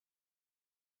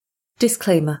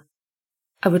Disclaimer.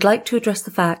 I would like to address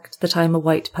the fact that I am a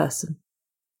white person.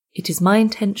 It is my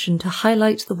intention to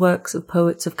highlight the works of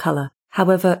poets of colour.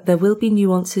 However, there will be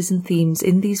nuances and themes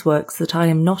in these works that I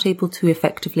am not able to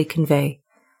effectively convey.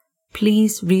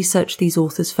 Please research these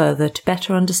authors further to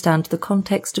better understand the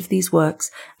context of these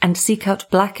works and seek out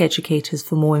black educators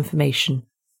for more information.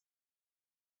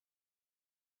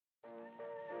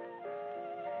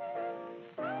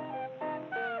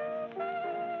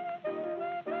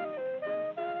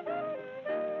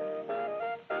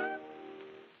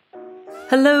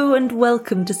 Hello and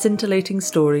welcome to Scintillating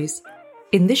Stories.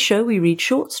 In this show we read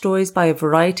short stories by a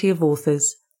variety of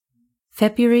authors.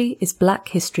 February is Black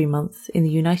History Month in the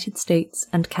United States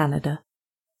and Canada.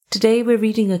 Today we're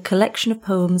reading a collection of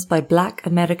poems by Black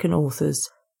American authors.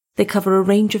 They cover a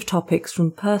range of topics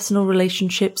from personal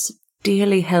relationships,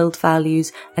 dearly held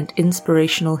values, and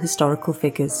inspirational historical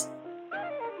figures.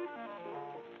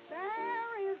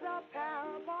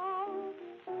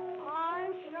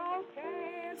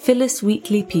 Phyllis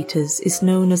Wheatley Peters is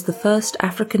known as the first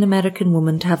African-American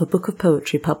woman to have a book of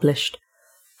poetry published.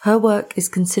 Her work is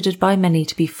considered by many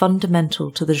to be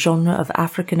fundamental to the genre of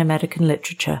African-American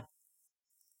literature.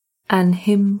 An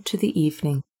Hymn to the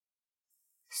Evening.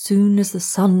 Soon as the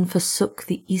sun forsook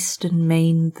the eastern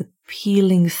main, the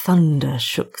pealing thunder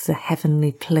shook the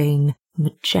heavenly plain.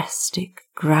 Majestic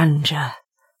grandeur.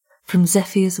 From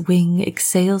Zephyr's wing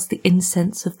exhales the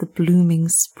incense of the blooming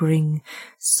spring.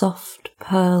 Soft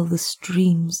purl the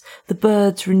streams, the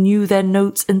birds renew their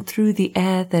notes, and through the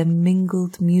air their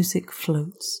mingled music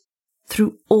floats.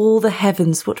 Through all the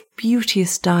heavens what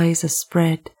beauteous dyes are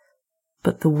spread,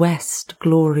 but the west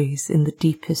glories in the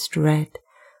deepest red.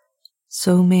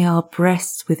 So may our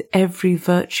breasts with every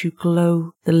virtue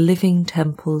glow, the living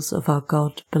temples of our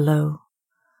God below.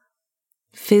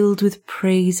 Filled with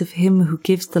praise of him who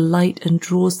gives the light and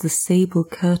draws the sable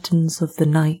curtains of the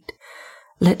night,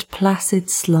 let placid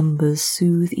slumbers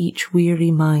soothe each weary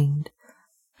mind,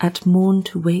 at morn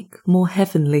to wake more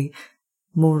heavenly,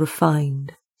 more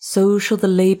refined. So shall the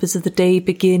labours of the day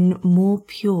begin more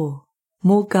pure,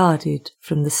 more guarded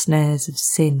from the snares of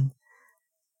sin.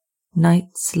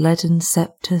 Night's leaden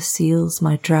sceptre seals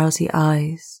my drowsy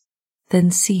eyes,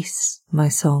 then cease, my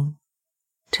song,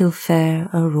 till fair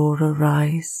aurora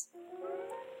rise.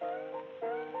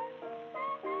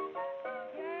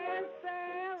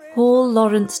 Paul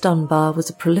Laurence Dunbar was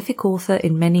a prolific author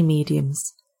in many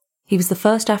mediums. He was the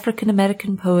first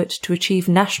African-American poet to achieve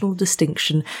national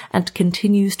distinction and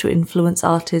continues to influence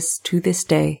artists to this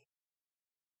day.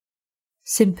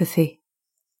 Sympathy.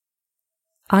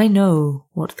 I know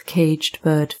what the caged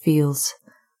bird feels.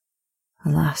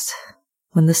 Alas,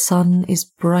 when the sun is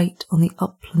bright on the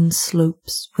upland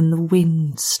slopes, when the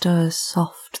wind stirs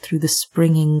soft through the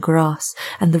springing grass,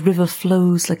 and the river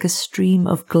flows like a stream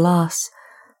of glass,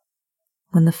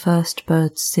 when the first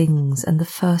bird sings, and the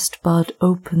first bud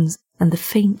opens, and the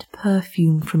faint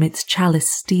perfume from its chalice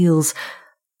steals,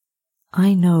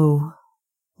 I know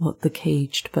what the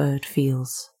caged bird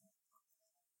feels.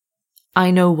 I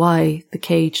know why the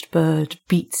caged bird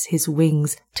beats his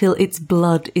wings till its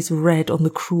blood is red on the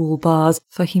cruel bars,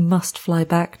 for he must fly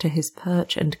back to his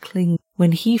perch and cling,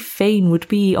 when he fain would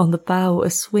be on the bough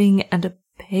a-swing, and a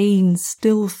pain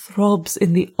still throbs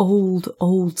in the old,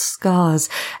 old scars,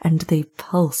 and they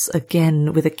pulse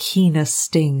again with a keener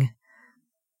sting.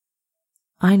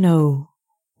 I know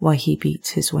why he beats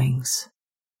his wings.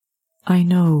 I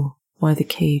know why the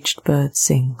caged bird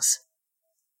sings.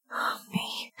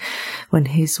 Me, when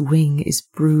his wing is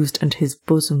bruised and his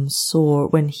bosom sore,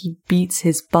 when he beats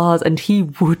his bars and he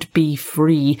would be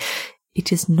free,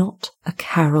 it is not a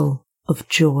carol of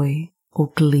joy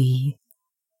or glee,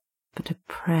 but a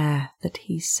prayer that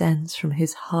he sends from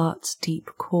his heart's deep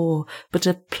core, but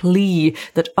a plea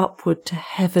that upward to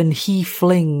heaven he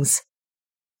flings.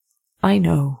 I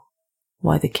know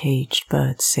why the caged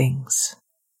bird sings.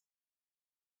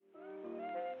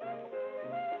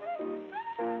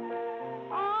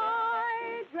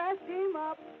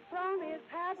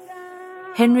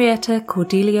 Henrietta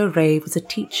Cordelia Ray was a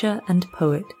teacher and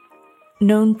poet,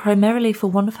 known primarily for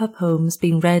one of her poems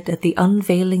being read at the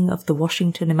unveiling of the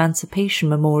Washington Emancipation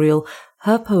Memorial.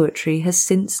 Her poetry has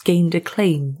since gained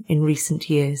acclaim in recent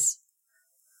years.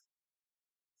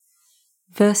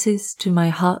 Verses to my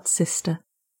heart sister.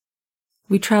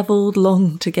 We travelled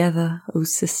long together, O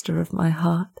sister of my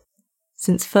heart,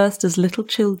 since first as little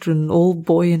children all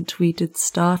buoyant we did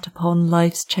start upon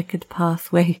life's checkered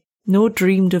pathway, nor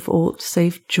dreamed of aught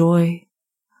save joy.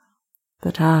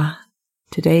 But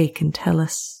today can tell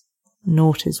us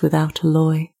naught is without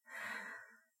alloy.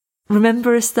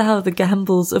 Rememberest thou the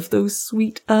gambols of those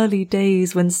sweet early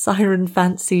days when siren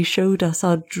fancy showed us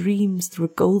our dreams through a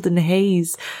golden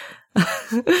haze?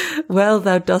 Well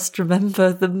thou dost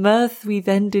remember the mirth we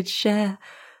then did share,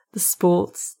 the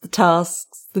sports, the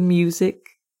tasks, the music,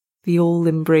 the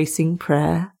all-embracing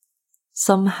prayer.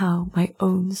 Somehow, my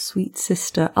own sweet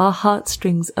sister, our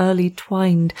heartstrings early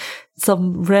twined,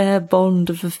 some rare bond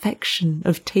of affection,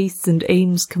 of tastes and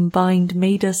aims combined,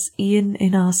 made us e'en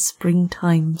in our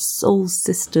springtime soul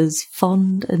sisters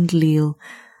fond and leal.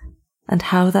 And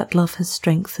how that love has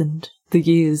strengthened, the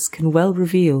years can well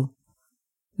reveal.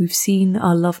 We've seen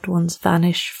our loved ones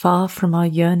vanish far from our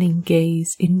yearning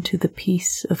gaze into the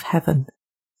peace of heaven.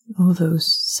 Oh,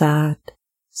 those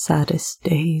saddest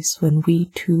days when we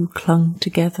two clung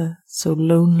together, so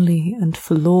lonely and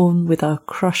forlorn, with our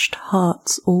crushed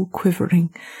hearts all quivering,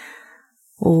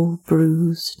 all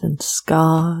bruised and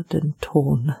scarred and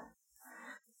torn.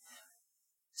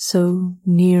 So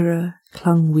nearer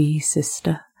clung we,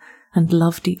 sister, and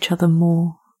loved each other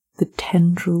more, the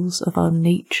tendrils of our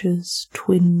natures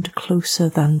twinned closer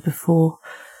than before.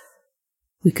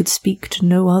 We could speak to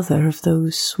no other of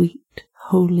those sweet,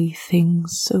 holy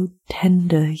things, so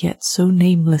tender yet so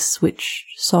nameless, which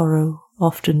sorrow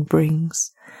often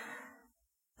brings.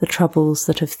 The troubles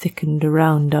that have thickened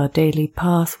around our daily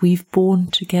path we've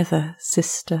borne together,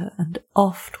 sister, and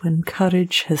oft when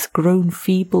courage hath grown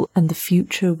feeble and the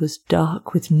future was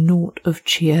dark with naught of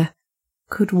cheer,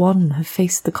 could one have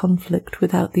faced the conflict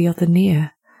without the other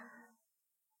near?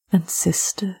 And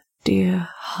sister, dear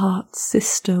heart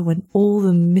sister, when all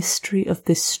the mystery of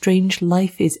this strange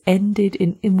life is ended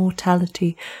in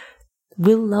immortality,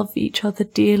 we'll love each other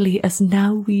dearly as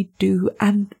now we do,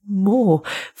 and more,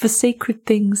 for sacred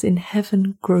things in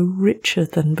heaven grow richer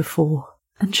than before.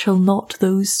 And shall not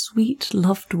those sweet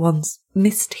loved ones,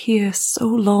 missed here so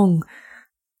long,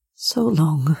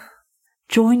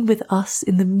 join with us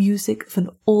in the music of an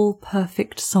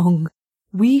all-perfect song?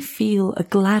 We feel a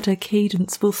gladder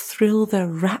cadence will thrill their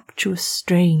rapturous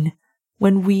strain,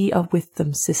 when we are with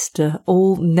them, sister,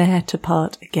 all ne'er to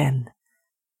part again.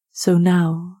 So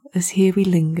now, as here we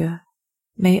linger,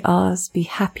 may ours be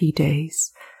happy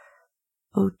days.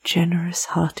 O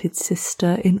generous-hearted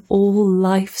sister, in all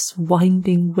life's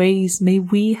winding ways may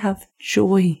we have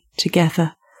joy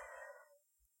together.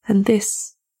 And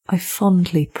this I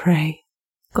fondly pray,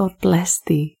 God bless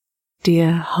thee,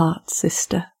 dear heart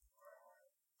sister,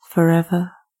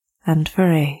 forever and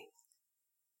for aye.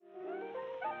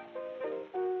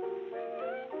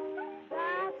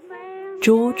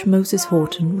 George Moses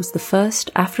Horton was the first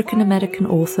African-American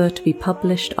author to be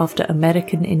published after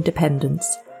American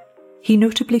independence. He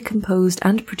notably composed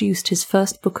and produced his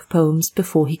first book of poems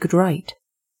before he could write.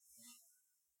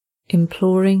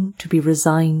 Imploring to be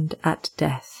resigned at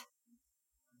death.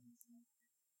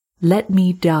 Let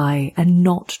me die and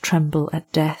not tremble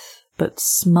at death, but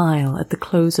smile at the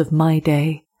close of my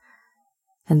day,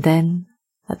 and then,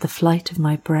 at the flight of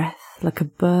my breath, like a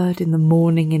bird in the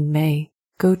morning in May,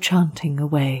 go chanting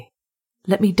away.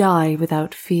 Let me die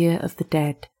without fear of the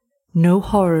dead. No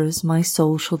horrors my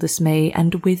soul shall dismay,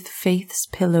 and with faith's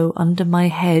pillow under my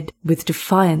head, with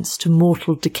defiance to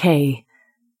mortal decay,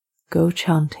 go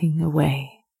chanting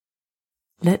away.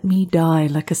 Let me die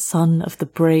like a son of the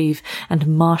brave,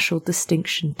 and martial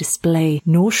distinction display,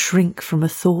 nor shrink from a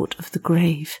thought of the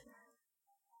grave.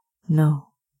 No,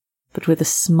 but with a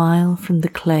smile from the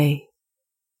clay,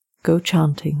 go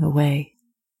chanting away.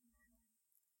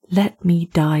 Let me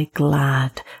die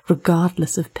glad,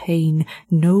 regardless of pain,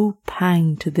 no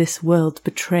pang to this world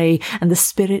betray, and the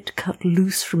spirit cut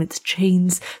loose from its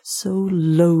chains, so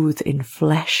loath in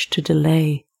flesh to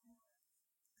delay.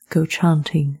 Go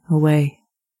chanting away.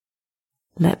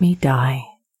 Let me die,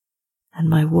 and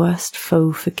my worst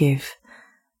foe forgive,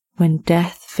 when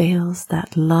death veils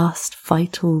that last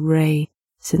vital ray,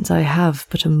 since I have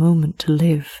but a moment to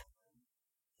live.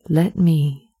 Let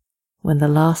me, when the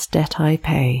last debt I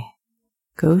pay,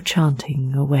 go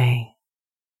chanting away.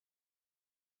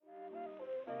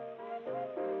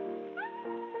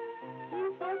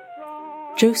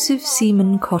 Joseph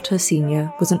Seaman Cotter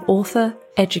Sr. was an author,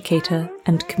 educator,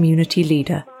 and community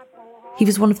leader. He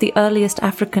was one of the earliest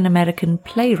African-American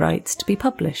playwrights to be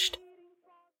published.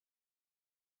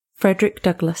 Frederick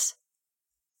Douglass.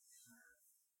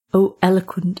 O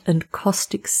eloquent and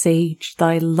caustic sage,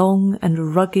 thy long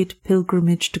and rugged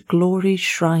pilgrimage to glory's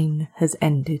shrine has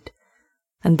ended,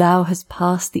 and thou hast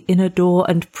passed the inner door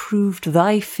and proved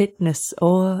thy fitness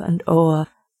o'er,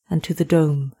 and to the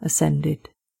dome ascended.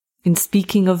 In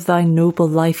speaking of thy noble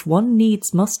life, one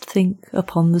needs must think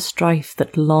upon the strife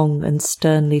that long and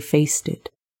sternly faced it.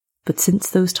 But since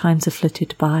those times have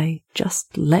flitted by,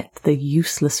 just let the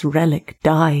useless relic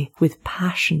die with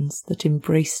passions that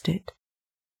embraced it.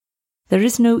 There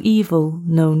is no evil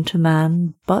known to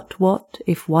man, but what,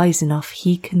 if wise enough,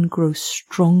 he can grow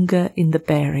stronger in the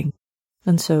bearing.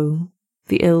 And so,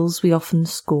 the ills we often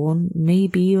scorn may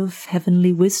be of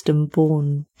heavenly wisdom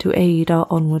born to aid our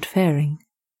onward faring.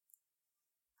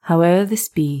 However this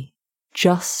be,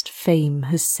 just fame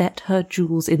has set her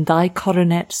jewels in thy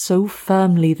coronet so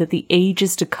firmly that the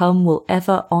ages to come will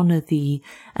ever honour thee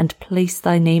and place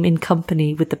thy name in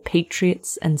company with the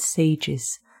patriots and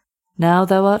sages. Now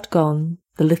thou art gone,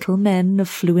 the little men of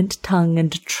fluent tongue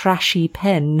and trashy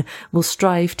pen will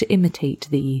strive to imitate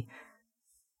thee,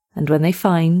 and when they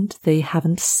find they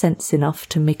haven't sense enough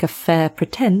to make a fair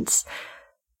pretence,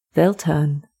 they'll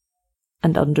turn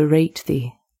and underrate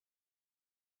thee.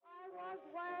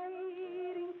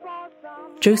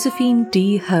 Josephine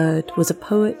D. Hurd was a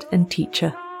poet and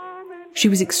teacher. She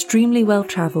was extremely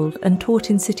well-travelled and taught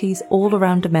in cities all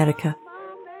around America.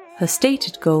 Her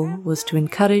stated goal was to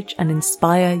encourage and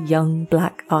inspire young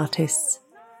black artists.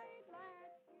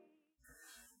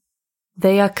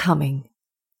 They are coming.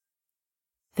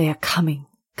 They are coming,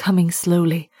 coming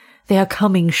slowly. They are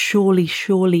coming surely,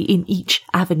 surely. In each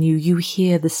avenue you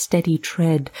hear the steady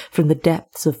tread. From the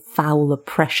depths of foul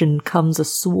oppression comes a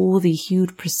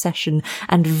swarthy-hued procession,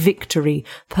 and victory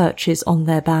perches on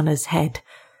their banner's head.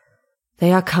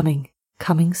 They are coming,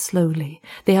 coming slowly.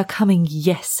 They are coming,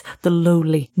 yes, the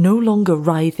lowly, no longer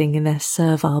writhing in their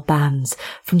servile bands.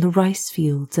 From the rice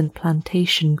fields and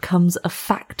plantation comes a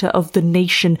factor of the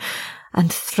nation,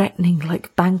 and threatening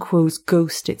like Banquo's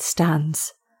ghost it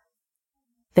stands.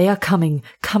 They are coming,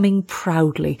 coming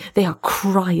proudly. They are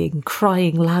crying,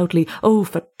 crying loudly. Oh,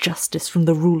 for justice from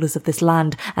the rulers of this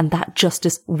land, and that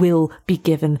justice will be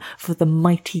given, for the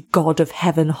mighty God of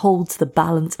heaven holds the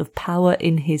balance of power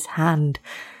in his hand.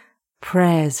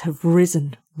 Prayers have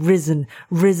risen, risen,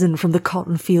 risen from the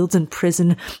cotton fields and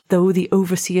prison, though the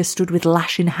overseer stood with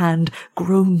lash in hand,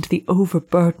 groaned the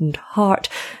overburdened heart.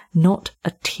 Not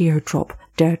a teardrop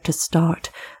dared to start,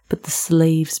 but the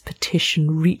slave's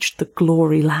petition reached the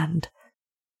glory land.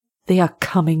 They are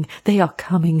coming,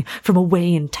 from a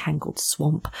way-entangled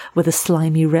swamp, where the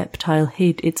slimy reptile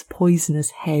hid its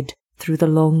poisonous head. Through the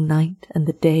long night and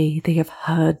the day they have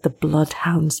heard the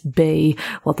bloodhounds bay,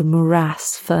 while the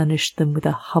morass furnished them with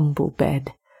a humble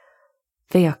bed.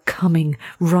 They are coming,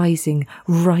 rising,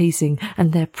 rising,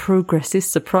 and their progress is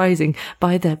surprising,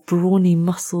 by their brawny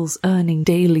muscles earning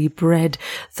daily bread.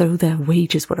 Though their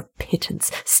wages were a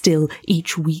pittance, still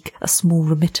each week a small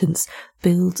remittance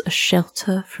builds a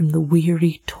shelter from the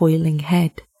weary toiling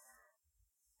head.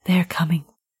 They are coming.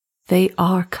 They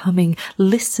are coming.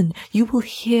 Listen, you will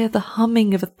hear the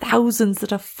humming of thousands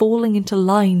that are falling into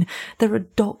line. There are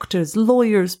doctors,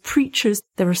 lawyers, preachers.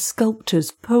 There are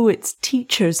sculptors, poets,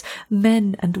 teachers,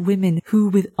 men and women who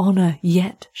with honour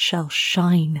yet shall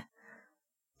shine.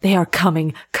 They are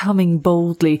coming, coming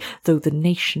boldly, though the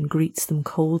nation greets them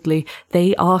coldly.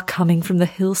 They are coming from the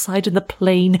hillside and the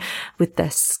plain. With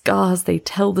their scars they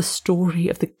tell the story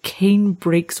of the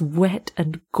canebrakes wet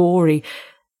and gory,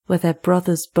 where their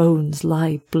brothers' bones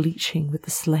lie bleaching with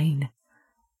the slain.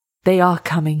 They are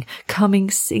coming,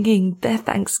 coming singing, their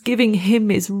thanksgiving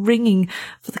hymn is ringing,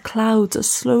 for the clouds are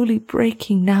slowly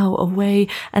breaking now away,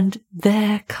 and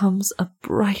there comes a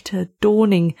brighter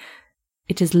dawning.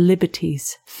 It is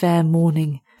liberty's fair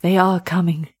morning. They are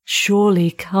coming,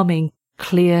 surely coming,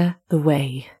 clear the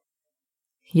way.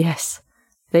 Yes,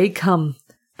 they come,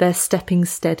 their stepping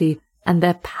steady, and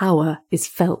their power is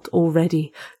felt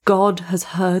already. God has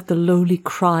heard the lowly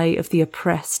cry of the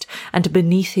oppressed, and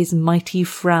beneath his mighty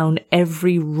frown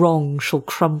every wrong shall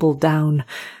crumble down,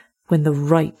 when the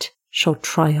right shall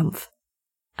triumph,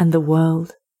 and the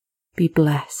world be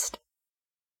blessed.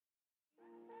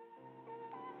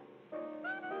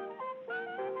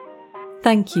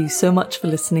 Thank you so much for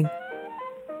listening.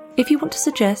 If you want to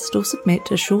suggest or submit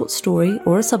a short story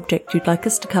or a subject you'd like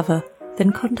us to cover,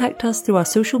 then contact us through our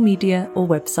social media or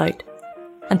website,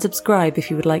 and subscribe if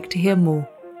you would like to hear more.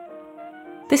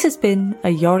 This has been a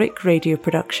Yorick Radio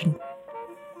production.